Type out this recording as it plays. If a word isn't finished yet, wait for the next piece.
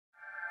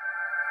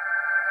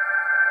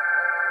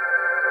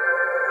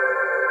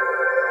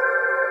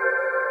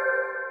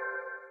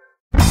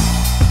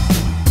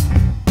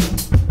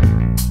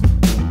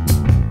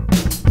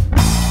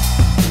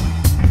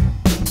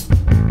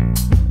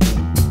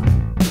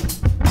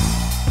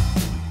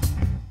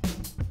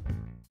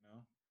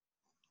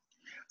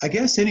I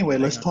guess anyway,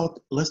 Hang on.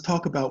 let's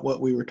talk about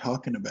what we were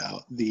talking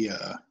about,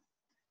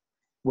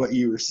 what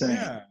you were saying.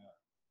 Yeah.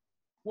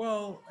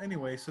 Well,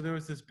 anyway, so there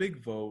was this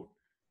big vote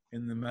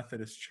in the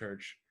Methodist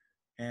Church,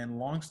 and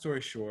long story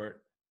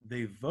short,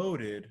 they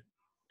voted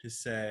to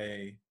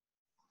say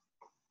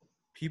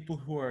people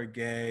who are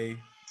gay,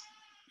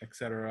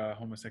 etc.,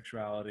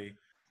 homosexuality,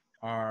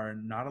 are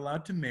not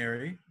allowed to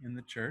marry in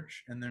the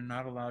church, and they're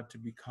not allowed to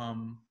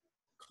become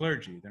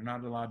clergy. They're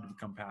not allowed to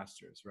become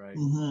pastors, right?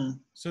 Hmm.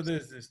 So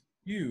there's this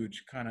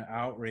huge kind of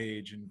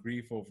outrage and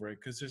grief over it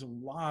because there's a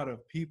lot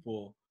of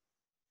people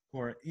who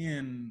are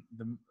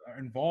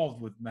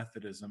involved with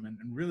Methodism and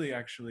really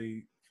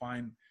actually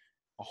find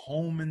a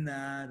home in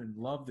that and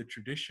love the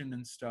tradition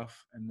and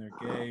stuff, and they're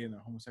gay and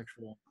they're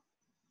homosexual,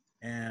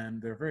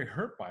 and they're very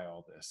hurt by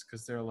all this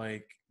because they're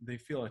like, they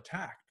feel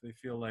attacked. They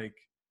feel like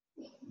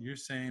you're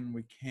saying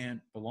we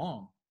can't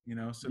belong,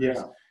 so there's,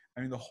 Yeah.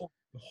 I mean, the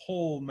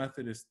whole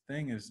Methodist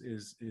thing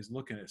is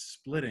looking at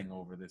splitting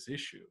over this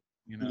issue,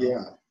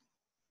 Yeah.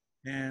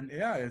 and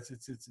yeah, it's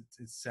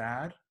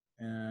sad,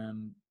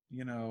 and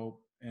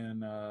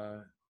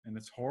and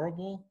it's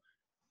horrible,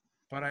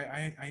 but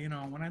I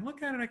when I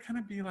look at it, I kind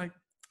of be like,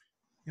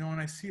 when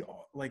I see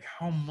like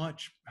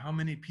how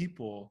many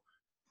people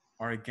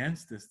are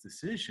against this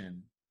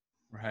decision,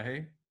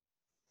 right?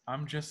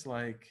 I'm just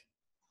like,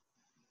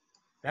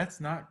 that's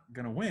not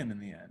gonna win in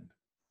the end.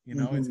 It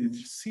Hmm.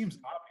 just seems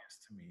obvious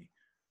to me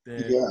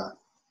that Yeah.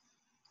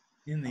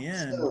 in the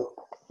end, So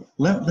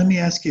let me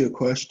ask you a this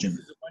question.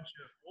 is a bunch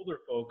of older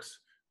folks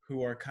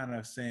who are kind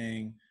of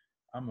saying,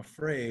 I'm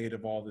afraid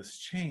of all this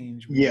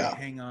change. We need to Yeah.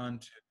 hang on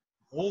to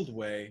the old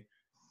way.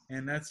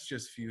 And that's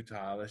just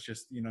futile. That's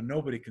just,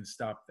 nobody can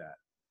stop that.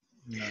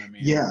 You know what I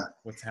mean? Yeah.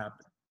 What's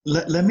happening?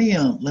 Let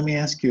me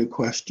ask you a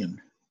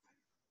question.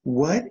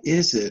 What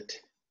is it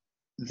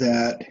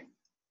that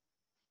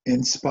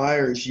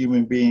inspires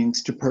human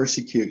beings to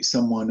persecute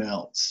someone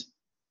else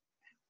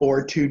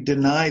or to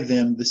deny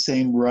them the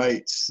same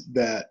rights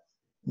that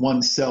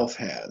oneself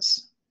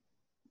has?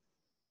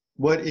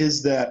 What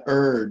is that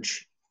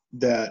urge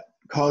that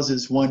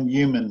causes one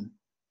human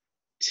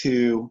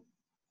to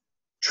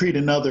treat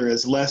another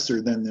as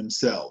lesser than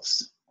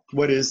themselves?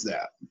 What is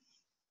that?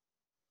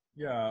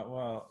 Yeah,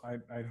 well,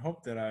 I'd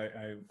hope that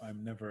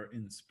I'm never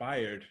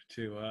inspired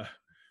to,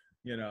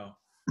 you know,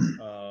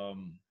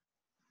 um,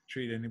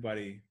 treat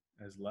anybody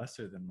as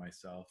lesser than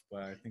myself.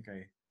 But I think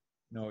I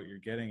know what you're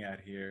getting at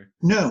here.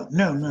 No,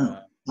 no, That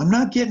no. I'm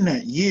not getting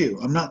at you.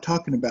 I'm not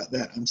talking about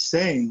that. I'm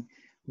saying,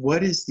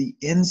 what is the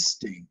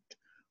instinct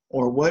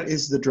or what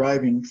is the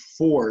driving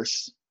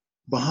force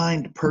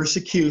behind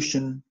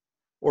persecution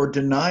or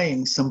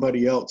denying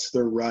somebody else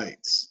their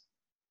rights?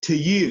 To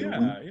you,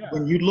 yeah, yeah,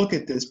 when you look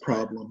at this right,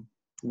 problem,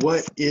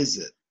 what is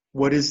it?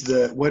 What is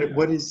the yeah,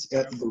 what is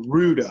at the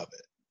root of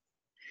it?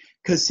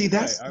 Because see, right.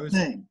 that's I the was.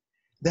 thing.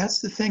 That's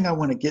the thing I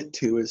want to get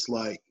to is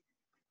like,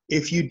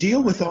 if you deal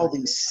All with right, all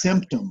can these I get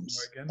more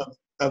symptoms again?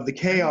 of the I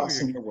know where chaos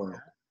you're in the getting world,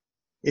 at.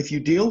 if you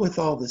deal with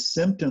all the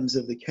symptoms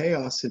of the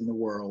chaos in the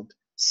world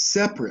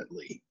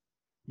separately,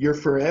 you're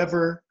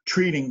forever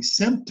treating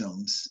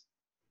symptoms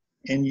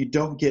and you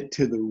don't get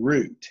to the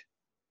root.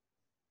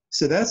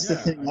 So that's the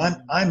Yeah, thing I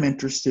mean, I'm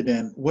interested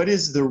in. What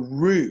is the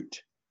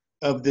root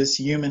of this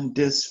human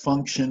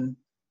dysfunction,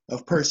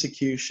 of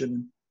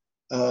persecution,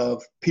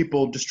 of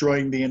people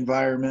destroying the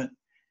environment?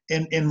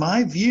 And in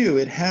my view,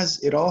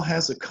 it all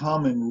has a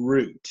common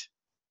root.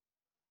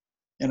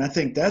 And I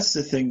think that's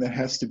the thing that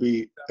has to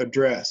be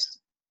addressed.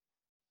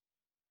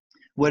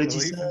 the What did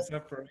you say? belief in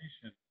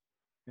separation.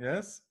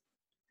 Yes,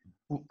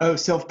 Oh,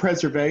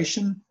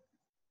 self-preservation?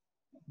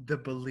 the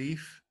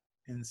belief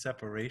in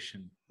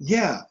separation.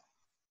 Yeah,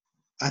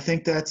 I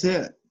think that's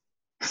it.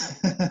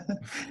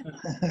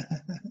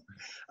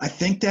 I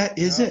think that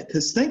is Yeah, it.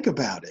 Because think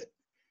about it.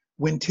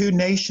 When two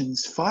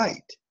nations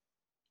fight,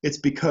 it's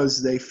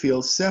because they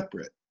feel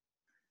separate.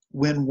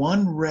 When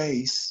one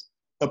race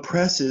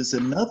oppresses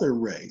another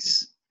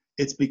race,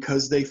 it's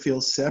because they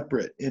feel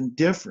separate and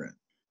different.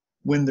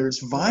 When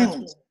there's well, that's what.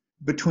 violence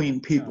between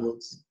Yeah, people,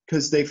 it's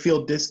because they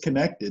feel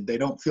disconnected. They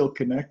don't feel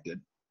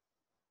connected.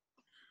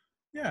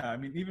 yeah. I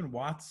mean, even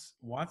Watts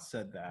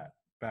said that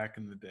back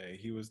in the day.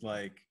 He was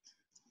like,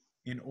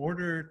 in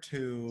order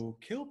to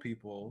kill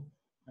people,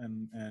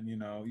 and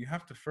you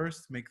have to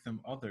first make them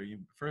other. You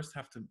first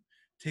have to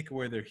take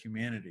away their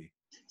humanity.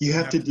 You You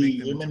have have to to make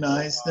them into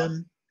dehumanize robots.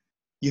 them.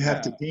 You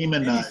have to Yeah,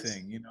 demonize.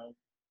 anything.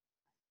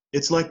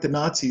 It's like the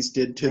Nazis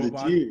did to the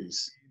Robots,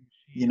 Jews.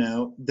 You machines,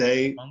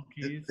 know,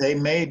 monkeys, they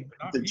made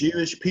but not the people.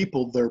 Jewish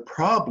people their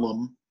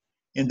problem,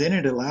 and then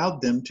it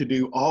allowed them to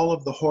do all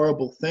of the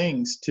horrible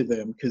things to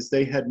them because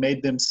they had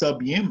made them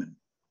subhuman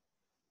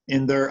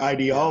in their Yeah,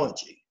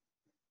 ideology.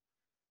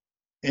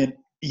 And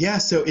yeah,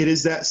 so it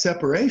is that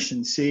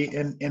separation, see,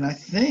 and I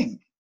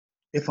think,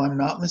 if I'm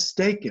not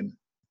mistaken,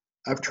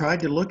 I've tried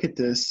to look at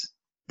this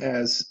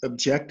as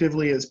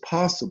objectively as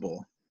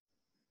possible,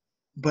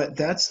 but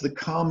that's the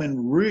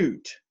common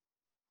root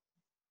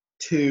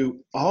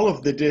to all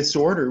of the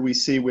disorder we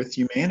see with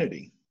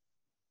humanity.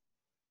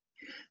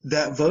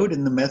 That vote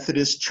in the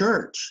Methodist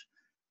Church,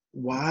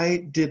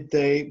 why did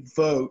they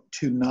vote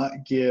to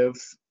not give,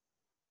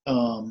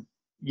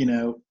 you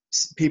know,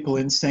 people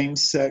in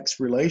same-sex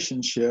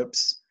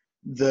relationships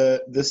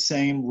the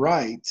same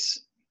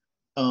rights,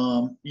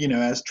 you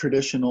know, as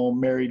traditional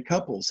married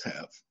couples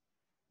have?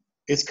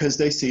 It's because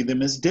they see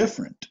them as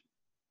different.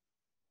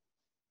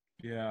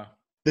 Yeah.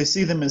 They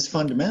see them as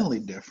fundamentally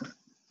different.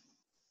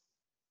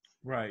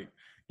 Right.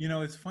 You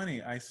know, it's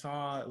funny. I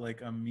saw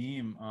like a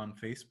meme on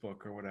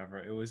Facebook or whatever.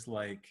 It was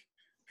like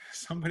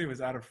somebody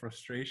was out of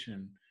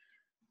frustration.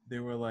 They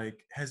were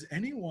like, has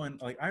anyone,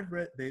 like, I've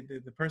read,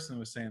 the person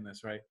was saying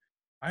this, right?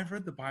 I've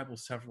read the Bible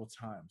several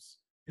times.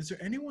 Is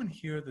there anyone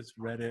here that's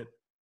read it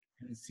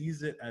and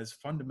sees it as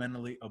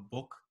fundamentally a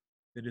book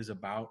that is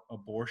about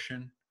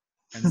abortion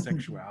and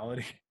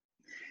sexuality?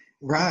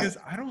 Right. Because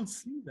I don't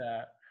see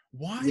that.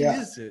 Why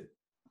Yeah. is it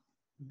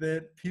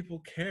that people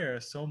care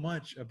so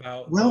much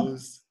about Well,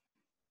 those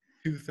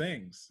two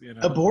things, you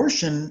know?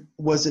 abortion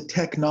was a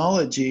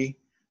technology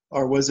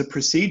or was a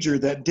procedure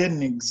that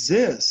didn't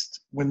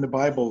exist when the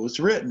Bible was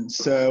written.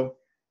 So,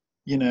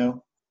 you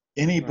know,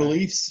 any Right.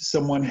 beliefs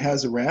someone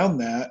has around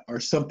that are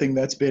something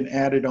that's been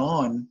added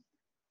on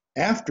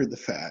after the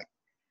fact.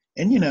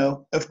 And, you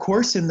know, of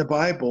course, in the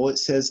Bible, it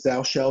says,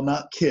 thou shalt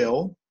not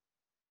kill.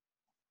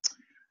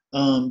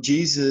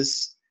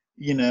 Jesus,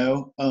 you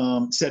know,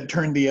 said,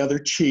 turn the other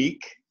cheek,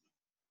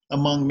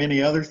 among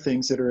many other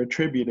things that are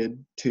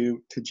attributed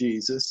to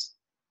Jesus.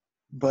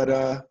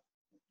 But,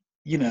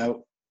 you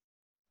know,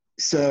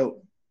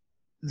 so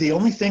the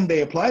only thing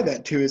they apply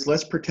that to is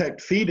let's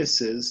protect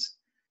fetuses.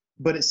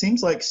 But it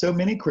seems like so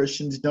many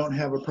Christians don't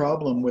have a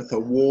problem with a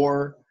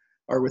war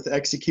or with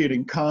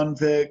executing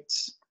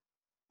convicts.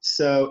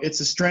 So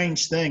it's a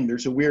strange thing.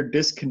 There's a weird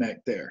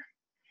disconnect there.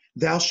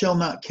 Thou shalt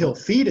not kill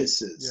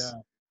fetuses Yeah.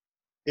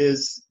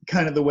 is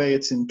kind of the way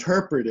it's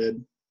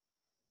interpreted.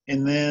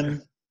 And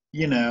then,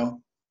 you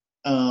know,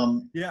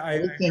 Yeah, I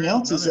everything heard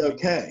else is another meme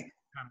okay.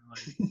 kind of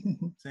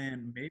like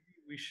saying maybe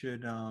we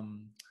should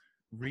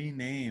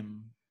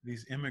rename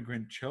these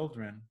immigrant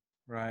children,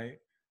 right?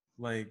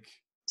 Like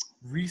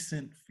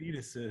recent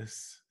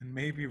fetuses, and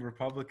maybe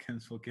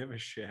Republicans will give a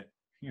shit.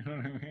 You know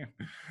what I mean?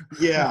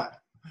 Yeah,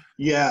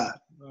 yeah.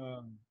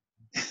 um,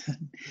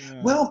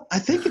 yeah. Well, I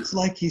think it's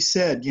like you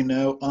said, you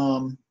know,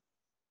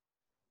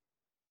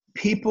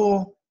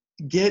 people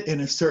get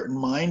in a certain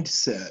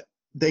mindset,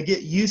 they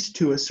get used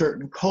to a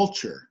certain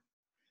culture.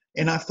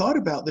 And I've thought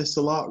about this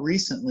a lot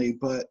recently,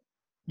 but,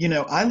 you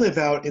know, I live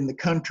out in the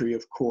country,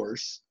 of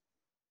course,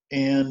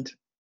 and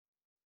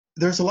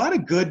there's a lot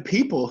of good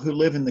people who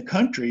live in the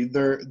country.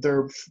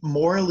 They're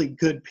morally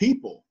good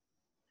people,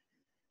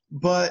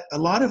 but a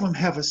lot of them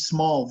have a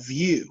small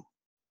view.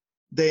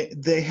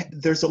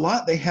 There's a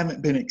lot they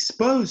haven't been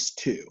exposed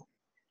to.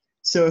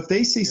 So if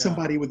they see Yeah.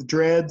 somebody with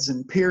dreads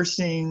and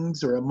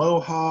piercings or a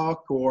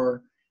mohawk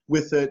or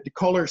with a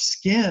color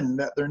skin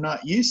that they're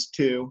not used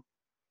to,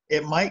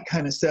 it might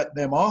kind of set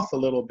them off a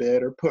little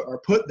bit or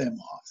put them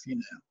off, you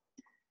know.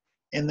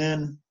 And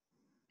then,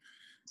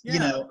 you Yeah.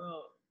 know,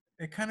 Well,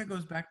 it kind of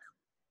goes back.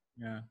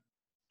 Yeah.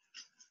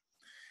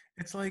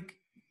 It's like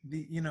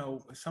you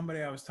know,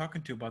 somebody I was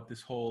talking to about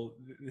this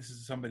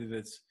is somebody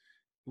that's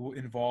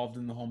involved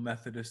in the whole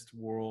Methodist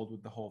world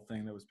with the whole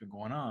thing that was been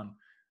going on.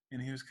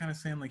 And he was kind of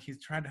saying like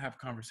he's tried to have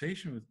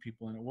conversation with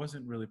people and it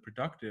wasn't really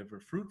productive or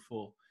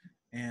fruitful,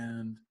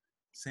 and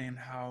saying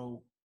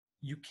how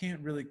you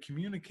can't really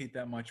communicate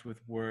that much with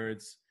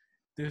words.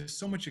 There's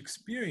so much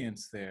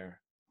experience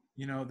there,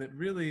 you know, that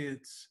really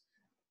it's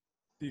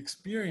the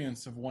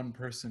experience of one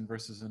person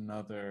versus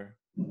another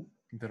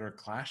that are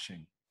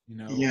clashing, you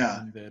know,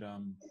 yeah, and that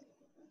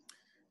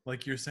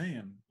like you're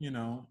saying, you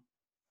know,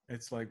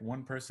 it's like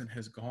one person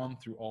has gone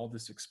through all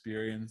this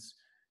experience,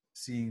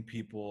 seeing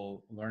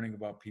people, learning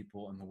about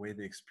people and the way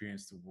they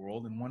experience the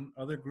world, and one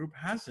other group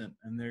hasn't,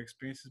 and their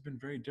experience has been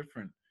very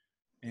different.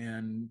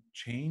 And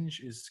change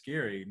is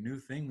scary. New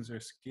things are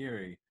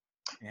scary,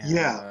 and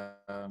yeah.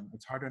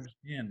 it's hard to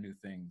understand new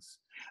things.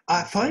 I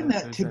And find so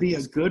that there's to that be a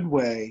disconnect. good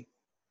way.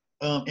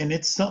 And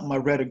it's something I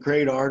read a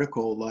great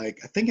article, like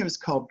I think it was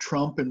called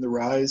Trump and the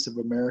Rise of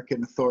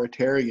American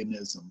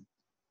Authoritarianism.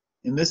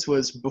 And this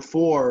was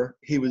before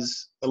he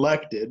was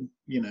elected,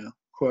 you know,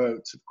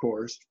 quotes, of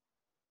course.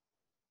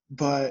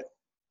 But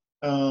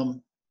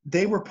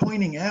they were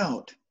pointing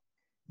out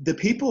the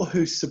people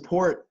who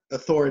support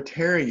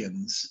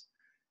authoritarians,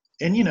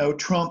 and, you know,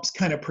 Trump's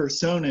kind of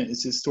persona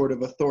is this sort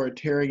of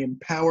authoritarian,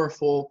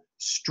 powerful,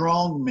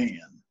 strong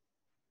man,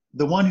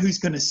 the one who's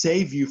going to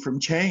save you from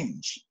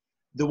change,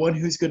 the one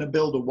who's going to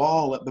build a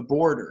wall at the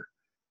border,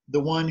 the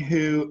one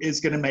who is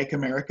going to make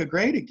America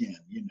great again,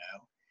 you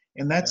know.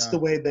 And that's Yeah. the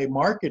way they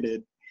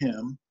marketed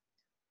him.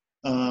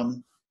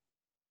 Um,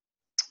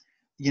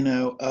 you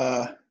know,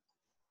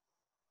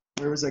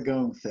 where was I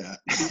going with that?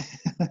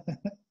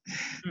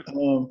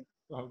 um,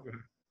 Oh, good.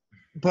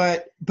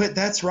 but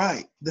that's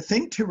right. The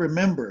thing to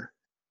remember,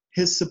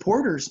 his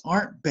supporters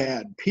aren't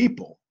bad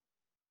people,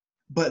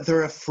 but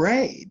they're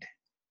afraid.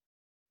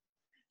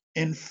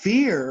 And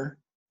fear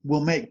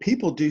will make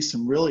people do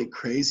some really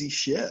crazy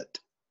shit.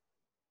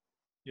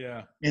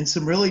 Yeah. and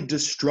some really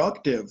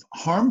destructive,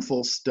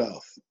 harmful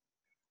stuff.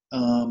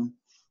 Um,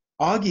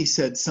 Augie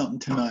said something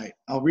tonight.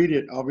 I'll read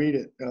it.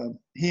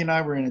 He and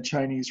I were in a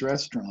Chinese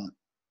restaurant,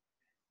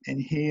 and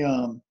he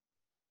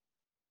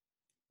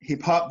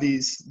popped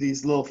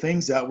these little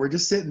things out. We're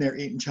just sitting there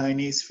eating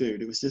Chinese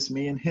food. It was just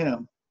me and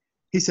him.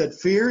 He said,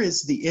 "Fear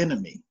is the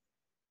enemy."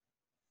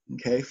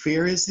 Okay,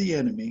 fear is the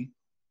enemy.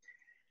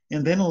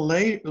 And then a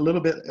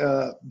little bit,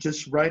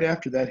 just right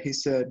after that, he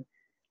said,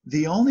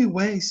 "The only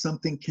way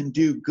something can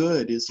do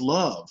good is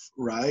love,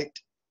 right?"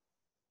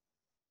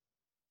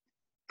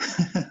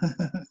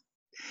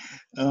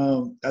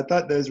 I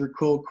thought those were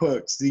cool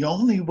quotes. The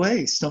only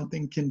way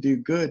something can do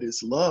good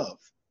is love.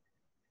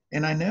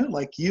 And I know,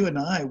 like you and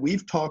I,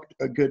 we've talked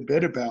a good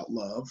bit about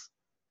love.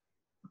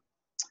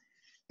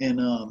 And,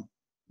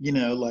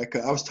 like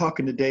I was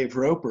talking to Dave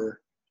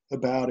Roper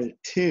about it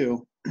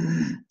too.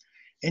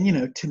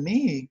 And, to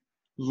me,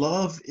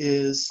 love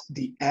is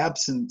the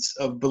absence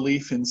of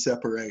belief in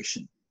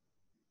separation.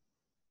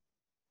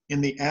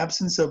 In the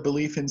absence of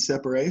belief in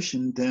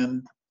separation,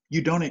 then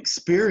you don't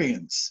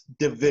experience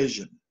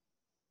division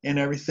and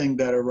everything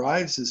that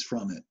arises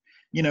from it.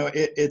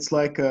 It's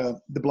like the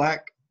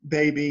black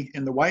baby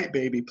and the white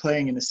baby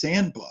playing in a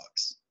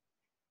sandbox.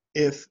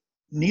 If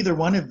neither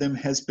one of them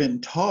has been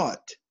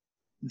taught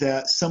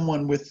that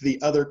someone with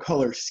the other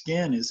color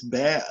skin is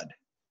bad,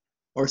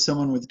 or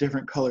someone with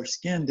different color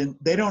skin, then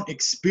they don't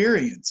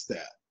experience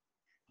that.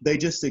 They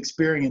just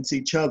experience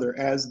each other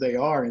as they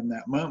are in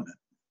that moment.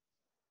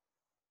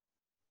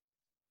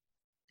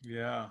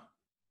 Yeah.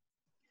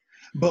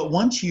 But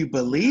once you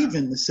believe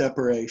in the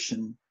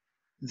separation,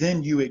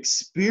 then you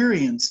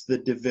experience the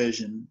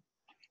division.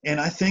 And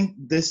I think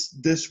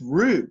this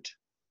root,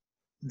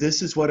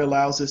 this is what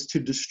allows us to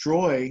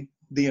destroy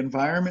the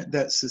environment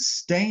that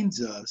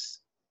sustains us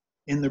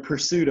in the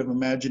pursuit of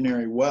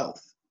imaginary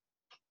wealth.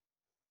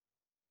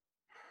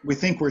 We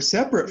think we're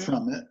separate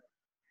from it,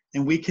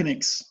 and we can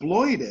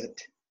exploit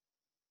it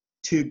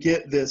to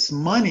get this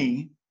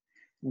money,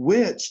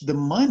 which the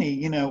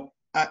money,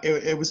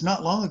 it was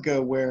not long ago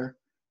where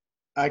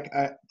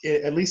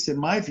at least in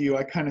my view,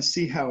 I kind of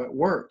see how it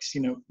works.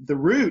 The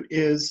root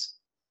is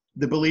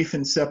the belief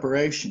in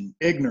separation,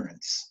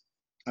 ignorance.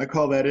 I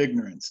call that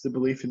ignorance, the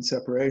belief in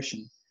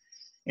separation.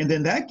 And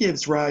then that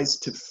gives rise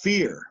to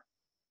fear,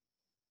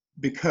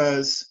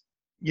 because,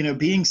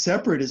 being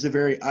separate is a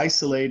very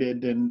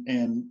isolated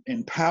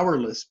and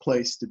powerless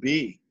place to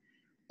be.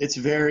 It's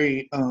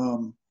very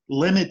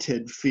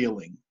limited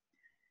feeling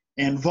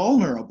and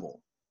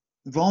vulnerable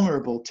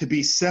to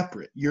be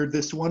separate. You're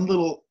this one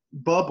little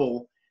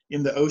bubble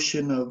in the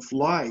ocean of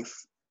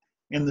life,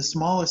 and the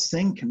smallest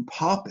thing can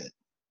pop it,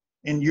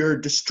 and you're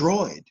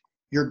destroyed.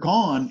 You're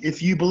gone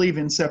if you believe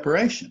in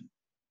separation.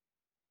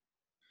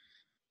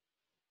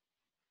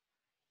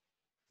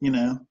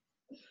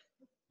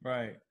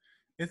 Right.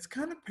 It's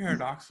kind of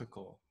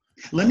paradoxical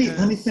Let me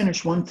because,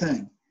 finish one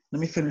thing.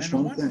 and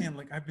on one hand,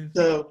 like I've been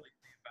thinking So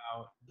lately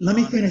about let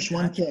me finish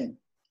one non-attachment. thing.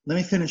 Let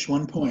me finish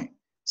one point.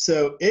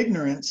 So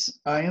ignorance,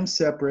 I am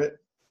separate,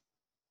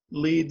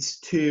 leads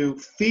to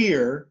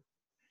fear,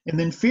 and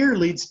then fear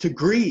leads to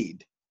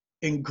greed.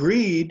 And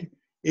greed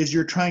is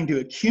you're trying to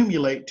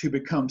accumulate to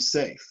become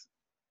safe.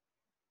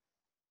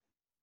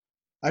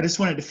 I just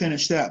wanted to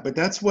finish that, but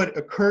that's what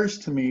occurs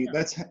to me. Yeah.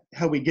 That's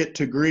how we get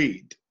to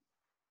greed.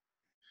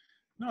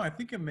 No, I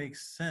think it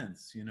makes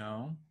sense,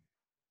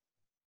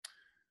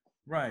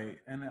 Right.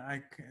 And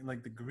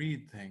like the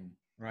greed thing,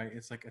 right?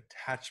 It's like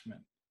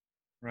attachment,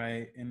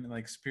 right? In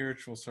like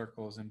spiritual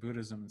circles and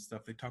Buddhism and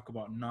stuff, they talk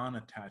about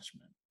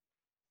non-attachment.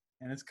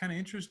 And it's kind of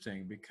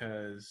interesting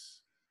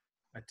because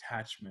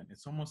attachment,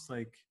 it's almost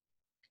like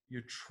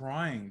you're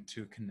trying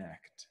to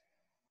connect,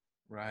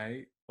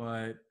 right?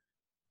 But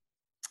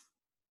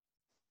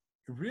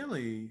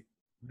really,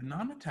 the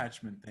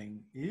non-attachment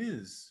thing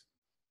is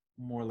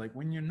more like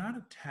when you're not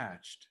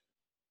attached,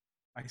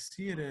 I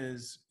see it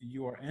as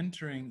you are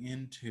entering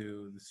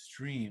into the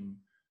stream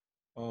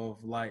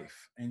of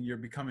life and you're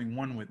becoming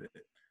one with it.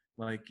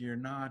 Like you're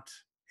not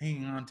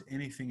hanging on to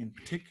anything in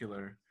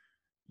particular.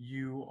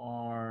 You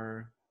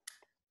are,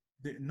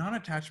 the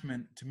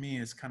non-attachment to me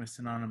is kind of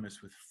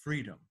synonymous with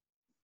freedom,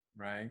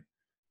 right?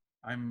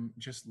 I'm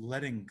just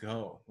letting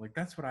go. Like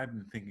that's what I've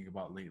been thinking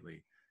about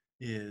lately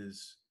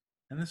is,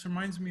 and this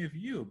reminds me of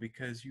you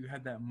because you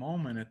had that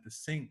moment at the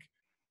sink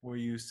where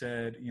you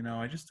said,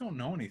 I just don't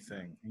know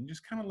anything. And you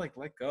just kind of like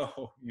let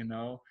go,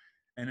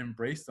 and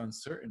embraced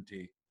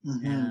uncertainty.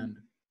 Mm-hmm. And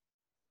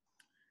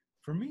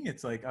for me,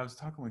 it's like I was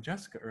talking with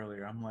Jessica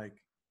earlier. I'm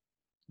like,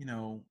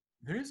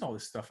 there is all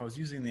this stuff. I was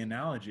using the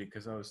analogy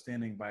because I was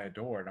standing by a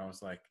door and I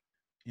was like,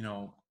 you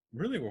know,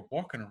 really we're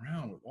walking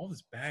around with all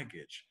this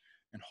baggage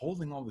and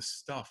holding all this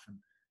stuff. And,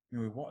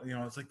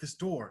 it's like this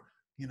door,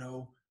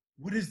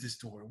 what is this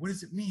door? What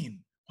does it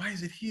mean? Why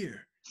is it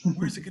here?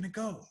 Where's it going to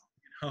go?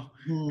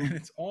 And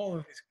it's all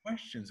of these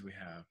questions we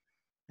have.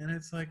 And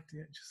it's like,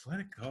 just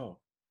let it go,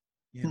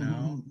 you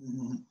know?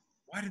 Mm-hmm.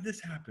 Why did this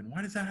happen?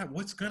 Why does that happen?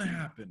 What's going to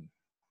happen?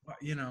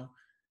 And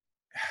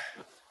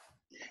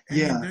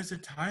Yeah. there's a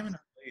time and a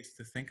space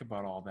to think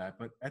about all that.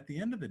 But at the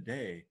end of the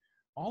day,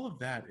 all of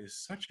that is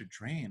such a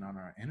drain on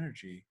our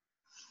energy,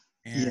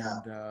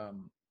 Yeah.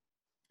 and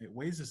it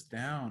weighs us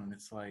down. And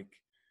it's like,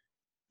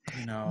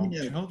 You know,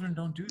 children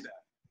don't do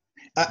that.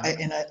 I,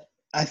 and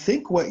I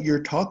think what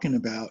you're talking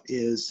about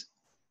is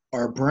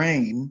our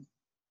brain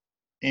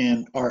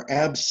and our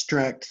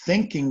abstract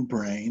thinking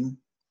brain,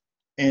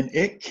 and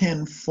it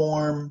can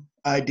form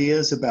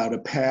ideas about a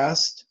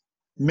past,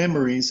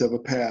 memories of a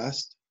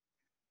past,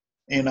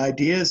 and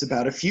ideas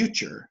about a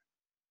future,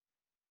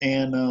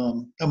 and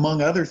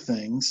among other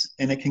things,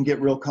 and it can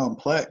get real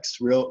complex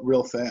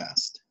real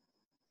fast.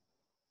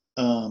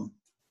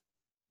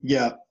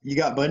 Yeah, you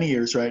got bunny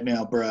ears right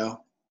now, bro.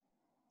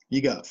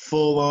 You got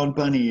full on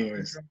bunny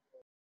ears.